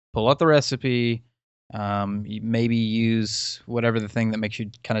pull out the recipe, maybe use whatever the thing that makes you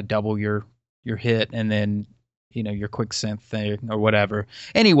kind of double your hit, and then your quick synth thing or whatever.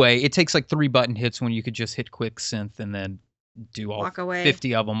 Anyway, it takes like 3 button hits when you could just hit quick synth and then do all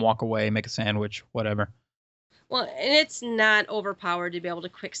 50 of them, walk away, make a sandwich, whatever. Well, and it's not overpowered to be able to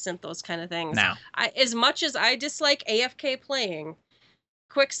quick synth those kind of things. No. As much as I dislike AFK playing,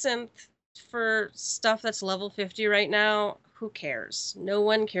 quick synth for stuff that's level 50 right now, who cares? No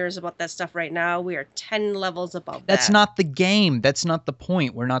one cares about that stuff right now. We are 10 levels above that. That's not the game. That's not the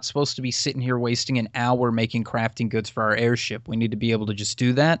point. We're not supposed to be sitting here wasting an hour making crafting goods for our airship. We need to be able to just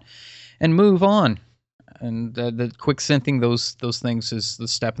do that and move on. And the quick synthing those things is the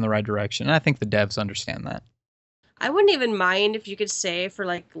step in the right direction. And I think the devs understand that. I wouldn't even mind if you could say for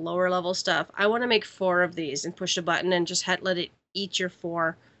like lower level stuff, I want to make 4 of these and push a button and just let it eat your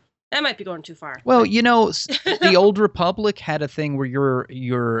 4. That might be going too far. Well, the Old Republic had a thing where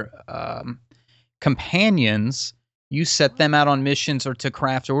your companions, you set them out on missions or to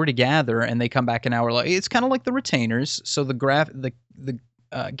craft or to gather, and they come back an hour later. It's kind of like the retainers. So the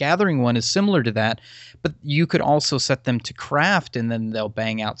gathering one is similar to that, but you could also set them to craft, and then they'll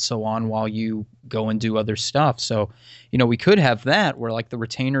bang out so on while you go and do other stuff. So, we could have that where like the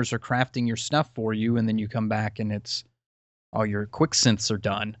retainers are crafting your stuff for you, and then you come back and it's all your quick synths are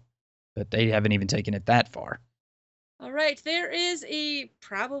done. But they haven't even taken it that far. All right, there is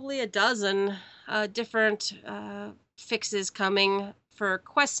probably a dozen different fixes coming for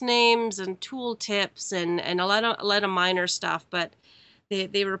quest names and tool tips and a lot of minor stuff, but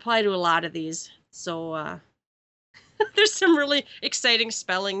they reply to a lot of these. So there's some really exciting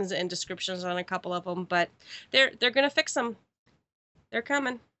spellings and descriptions on a couple of them, but they're gonna fix them. They're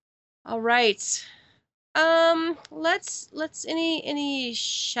coming. All right. Let's any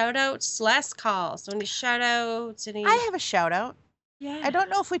shout outs, last call. So any shout outs, I have a shout out. Yeah. I don't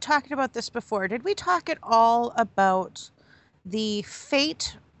know if we talked about this before. Did we talk at all about the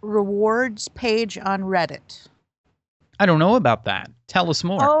Fate rewards page on Reddit? I don't know about that. Tell us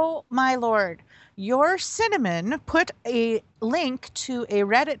more. Oh my lord. Your Cinnamon put a link to a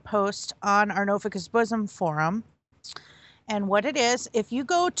Reddit post on Arnofica's Bosom forum. And what it is, if you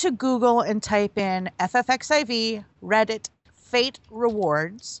go to Google and type in FFXIV Reddit Fate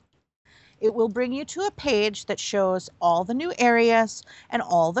Rewards, it will bring you to a page that shows all the new areas and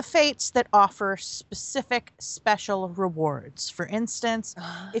all the fates that offer specific special rewards. For instance,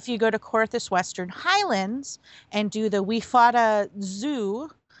 if you go to Corthus Western Highlands and do the Wifata Zoo,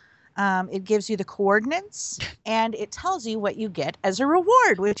 it gives you the coordinates and it tells you what you get as a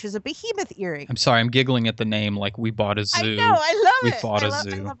reward, which is a behemoth earring. I'm sorry, I'm giggling at the name like we bought a zoo. I know, I love we it. Bought a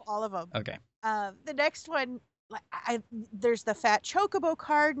zoo. I love all of them. Okay. The next one, there's the Fat Chocobo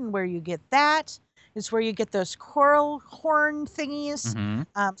card, and where you get that is where you get those coral horn thingies,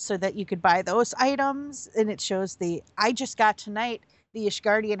 so that you could buy those items. And it shows I just got tonight the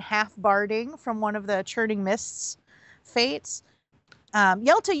Ishgardian half barding from one of the Churning Mists fates.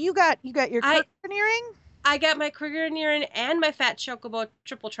 Yelta, you got your Krigerian earring? I got my Krigerian earring and my Fat Chocobo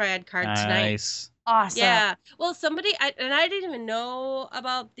triple triad card tonight. Nice. Awesome. Yeah. Well, I didn't even know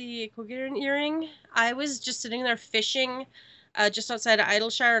about the Krigerian earring. I was just sitting there fishing just outside of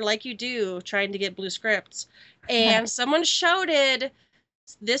Idleshire like you do, trying to get blue scripts. And someone shouted,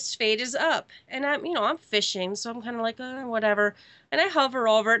 "This fate is up." And I'm fishing, so I'm kind of like, whatever. And I hover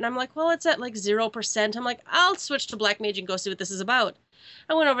over it, and I'm like, well, it's at like 0%. I'm like, I'll switch to Black Mage and go see what this is about.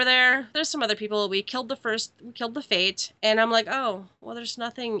 I went over there. There's some other people. We killed the fate, and I'm like, oh, well, there's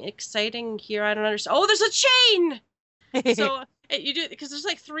nothing exciting here. I don't understand. Oh, there's a chain. So you do, because there's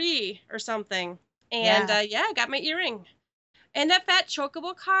like 3 or something. And I got my earring. And that Fat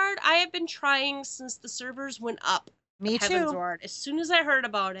Chocobo card, I have been trying since the servers went up Me of Heaven's too. Ward. As soon as I heard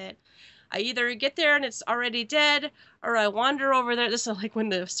about it, I either get there and it's already dead, or I wander over there. This is like when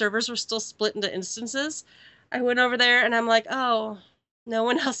the servers were still split into instances. I went over there and I'm like, oh, no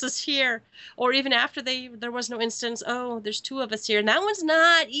one else is here. Or even after there was no instance, oh, there's 2 of us here. And that one's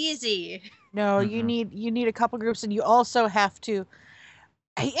not easy. No, you need a couple groups, and you also have to.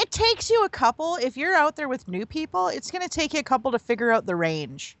 It takes you a couple. If you're out there with new people, it's going to take you a couple to figure out the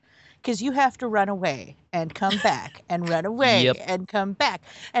range, because you have to run away and come back and run away Yep. and come back.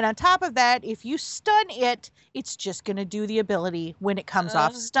 And on top of that, if you stun it, it's just going to do the ability when it comes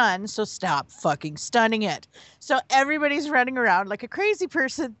off stun. So stop fucking stunning it. So everybody's running around like a crazy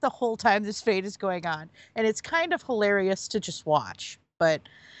person the whole time this fate is going on. And it's kind of hilarious to just watch. But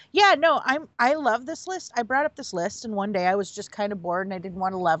yeah, no, I love this list. I brought up this list, and one day I was just kind of bored and I didn't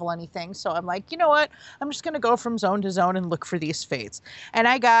want to level anything. So I'm like, you know what? I'm just going to go from zone to zone and look for these fates. And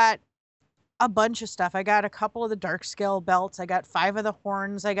I got a bunch of stuff. I got a couple of the dark scale belts. I got 5 of the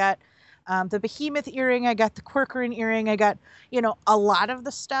horns. I got the behemoth earring. I got the Corcoran earring. I got, a lot of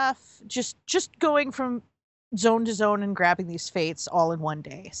the stuff. Just going from zone to zone and grabbing these fates all in one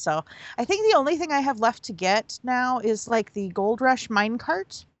day. So I think the only thing I have left to get now is like the Gold Rush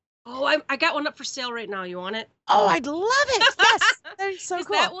minecart. Oh, I got one up for sale right now. You want it? Oh, I'd love it. Yes, that is so 'Cause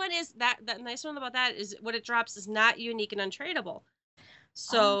cool. that one is that nice one about that is what it drops is not unique and untradeable.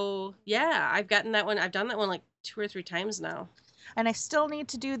 So yeah, I've gotten that one. I've done that one like 2 or 3 times now. And I still need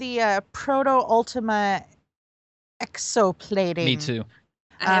to do the Proto Ultima exoplating. Me too.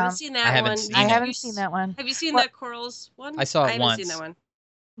 I haven't seen that I haven't one. seen I it. haven't seen that one. Have you seen Well- that Corals one? I saw it I haven't seen once. that one.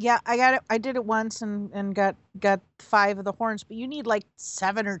 Yeah, I got it. I did it once and got 5 of the horns, but you need like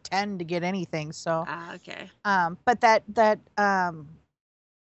 7 or 10 to get anything. So, Okay. but that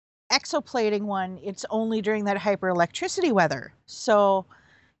exoplating one, it's only during that hyper electricity weather. So,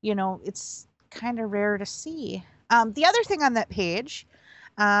 it's kind of rare to see. The other thing on that page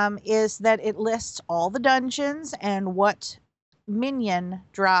is that it lists all the dungeons and what minion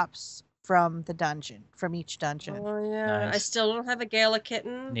drops from the dungeon, from each dungeon. Oh yeah. I Nice. still don't have a Gala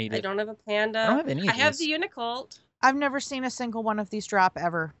kitten. Need I it. don't have a panda. I don't have any of I have these. the Unicult. I've never seen a single one of these drop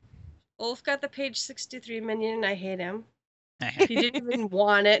ever. Ulf got the page 63 minion and I hate him. He didn't even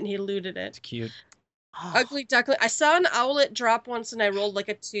want it and he looted It's it. cute. Ugly duckling. I saw an owlet drop once and I rolled like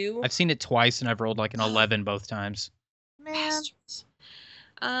a 2. I've seen it twice and I've rolled like an 11 both times. Man. Bastards.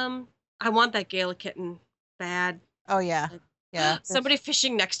 I want that Gala kitten bad. Oh yeah. Yeah. Somebody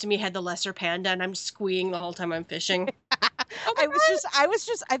fishing next to me had the lesser panda and I'm squeeing the whole time I'm fishing. I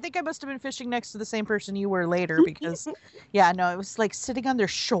think I must have been fishing next to the same person you were later because yeah, no, it was like sitting on their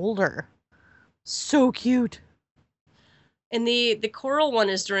shoulder. So cute. And the coral one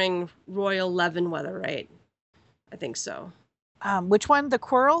is during Royal Leven weather, right? I think so. Which one? The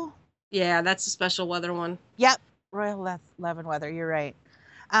Quirrell? Yeah, that's a special weather one. Yep. Royal Leven weather, you're right.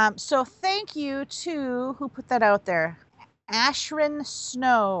 So thank you to who put that out there. Ashrin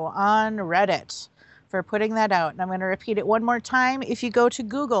Snow on Reddit for putting that out. And I'm going to repeat it one more time. If you go to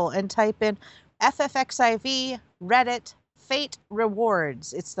Google and type in FFXIV Reddit Fate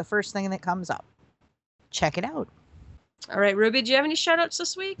Rewards, it's the first thing that comes up. Check it out. All right, Ruby, do you have any shout outs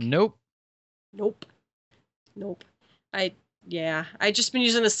this week? Nope. Nope. I just been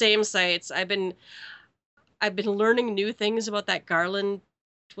using the same sites. I've been learning new things about that Garland.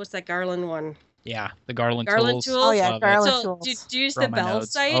 What's that Garland one? Yeah, the Garland Garland tools. tools? Oh yeah, Love it. Garland So, tools. do you use Throw the my Bell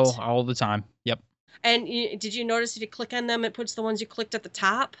notes. site? Oh, all the time. Yep. And did you notice if you click on them, it puts the ones you clicked at the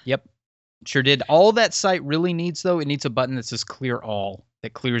top? Yep. Sure did. All that site really needs, though, it needs a button that says clear all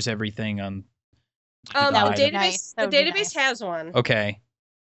that clears everything on. The That would be database. nice. That The would be database nice. has one. Okay.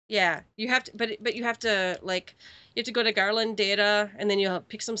 Yeah, you have to, but you have to go to Garland data, and then you'll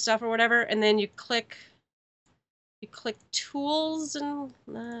pick some stuff or whatever, and then you click tools, and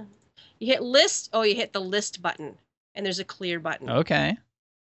you hit list. Oh, you hit the list button, and there's a clear button. Okay.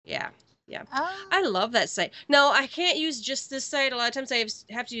 Yeah. Ah, I love that site. No, I can't use just this site. A lot of times I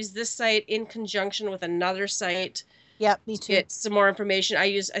have to use this site in conjunction with another site yep, me to too. get some more information.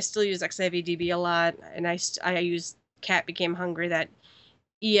 I still use XIVDB a lot, and I use Cat Became Hungry, that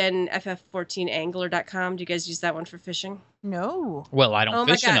ENFF14angler.com. Do you guys use that one for fishing? No, Well, I don't Oh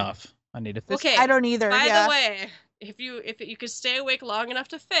my fish God. enough. I need to fish. Okay. I don't either. By yeah. the way, if you could stay awake long enough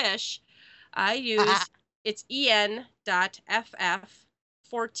to fish, I use it's en.ff14,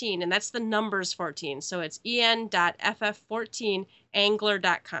 and that's the numbers 14. So it's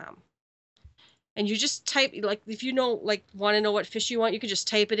en.ff14angler.com. And you just type, if you want to know what fish you want, you could just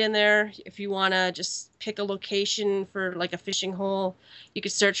type it in there. If you want to just pick a location for a fishing hole, you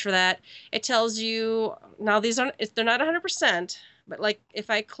could search for that. It tells you, now they're not 100%, but if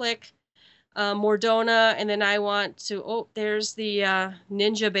I click Mordona, and then I want to, there's the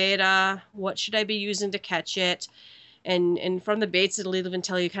Ninja Beta. What should I be using to catch it? And from the baits, it'll even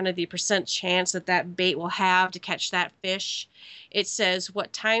tell you kind of the % chance that bait will have to catch that fish. It says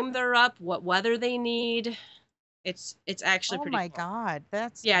what time they're up, what weather they need. It's actually pretty cool. God,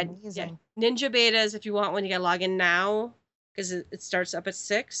 that's amazing. Yeah. Ninja Betas, if you want one, you gotta log in now because it starts up at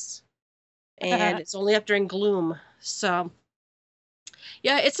 6, and it's only up during gloom. So,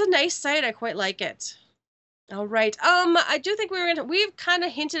 yeah, it's a nice site. I quite like it. All right. I do think we've kind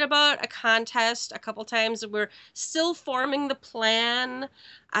of hinted about a contest a couple times. We're still forming the plan.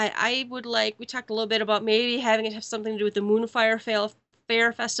 I would like, we talked a little bit about maybe having it have something to do with the Moonfire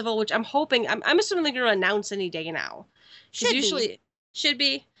Fair Festival, which I'm hoping, I'm assuming they're going to announce any day now. Should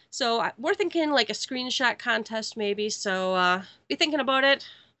be. So we're thinking like a screenshot contest maybe. So be thinking about it.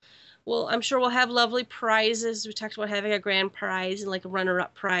 Well, I'm sure we'll have lovely prizes. We talked about having a grand prize and like a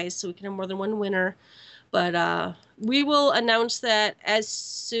runner-up prize so we can have more than one winner. But we will announce that as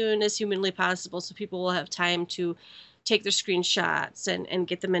soon as humanly possible so people will have time to take their screenshots and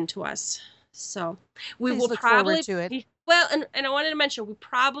get them into us. So we will probably to it. Well, and I wanted to mention we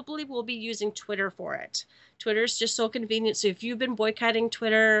probably will be using Twitter for it. Twitter's just so convenient. So if you've been boycotting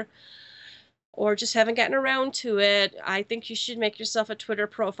Twitter or just haven't gotten around to it, I think you should make yourself a Twitter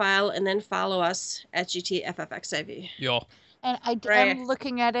profile and then follow us at GTFFXIV. Yeah. And I'm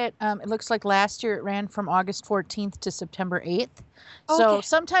looking at it. It looks like last year it ran from August 14th to September 8th. So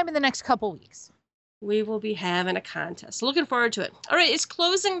sometime in the next couple weeks. We will be having a contest. Looking forward to it. All right, it's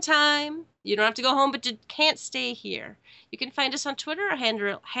closing time. You don't have to go home, but you can't stay here. You can find us on Twitter. Our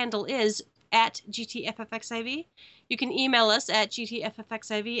handle is at GTFFXIV. You can email us at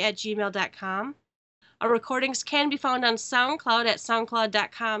gtffxiv@gmail.com. Our recordings can be found on SoundCloud at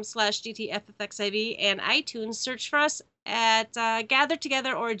soundcloud.com/GTFFXIV and iTunes. Search for us at Gather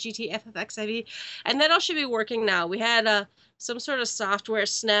Together or GTFFXIV, and that all should be working now. We had some sort of software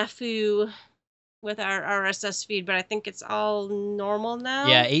snafu with our RSS feed, but I think it's all normal now.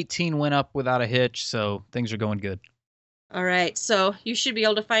 Yeah, 18 went up without a hitch, so things are going good. All right, so you should be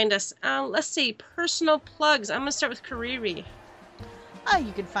able to find us. Let's see, personal plugs. I'm going to start with Kariri.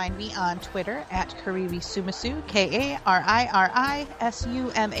 You can find me on Twitter at Kariri Sumasu,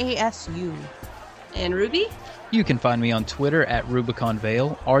 KARIRISUMASU. And Ruby? You can find me on Twitter at Rubicon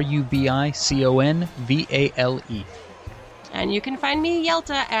Vale, RUBICONVALE. And you can find me,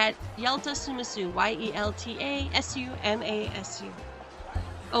 Yelta, at Yelta Sumasu, YELTASUMASU.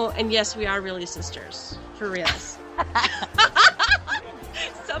 Oh, and yes, we are really sisters. For reals.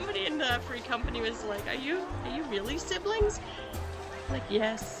 Somebody in the free company was like, are you really siblings? Like,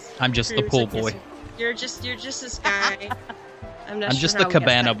 yes. I'm just the pool boy. You're just this guy. I'm just the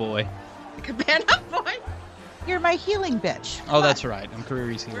cabana boy. The cabana boy? You're my healing bitch. Oh, that's right. I'm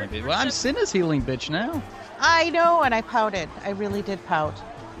Kariri's healing bitch. Well, I'm Cinna's healing bitch now. I know, and I pouted. I really did pout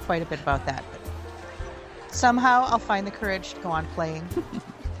quite a bit about that. But somehow I'll find the courage to go on playing.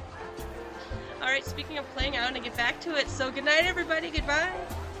 All right, speaking of playing, I want to get back to it. So good night, everybody. Goodbye.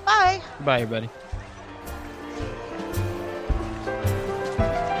 Bye. Bye, everybody.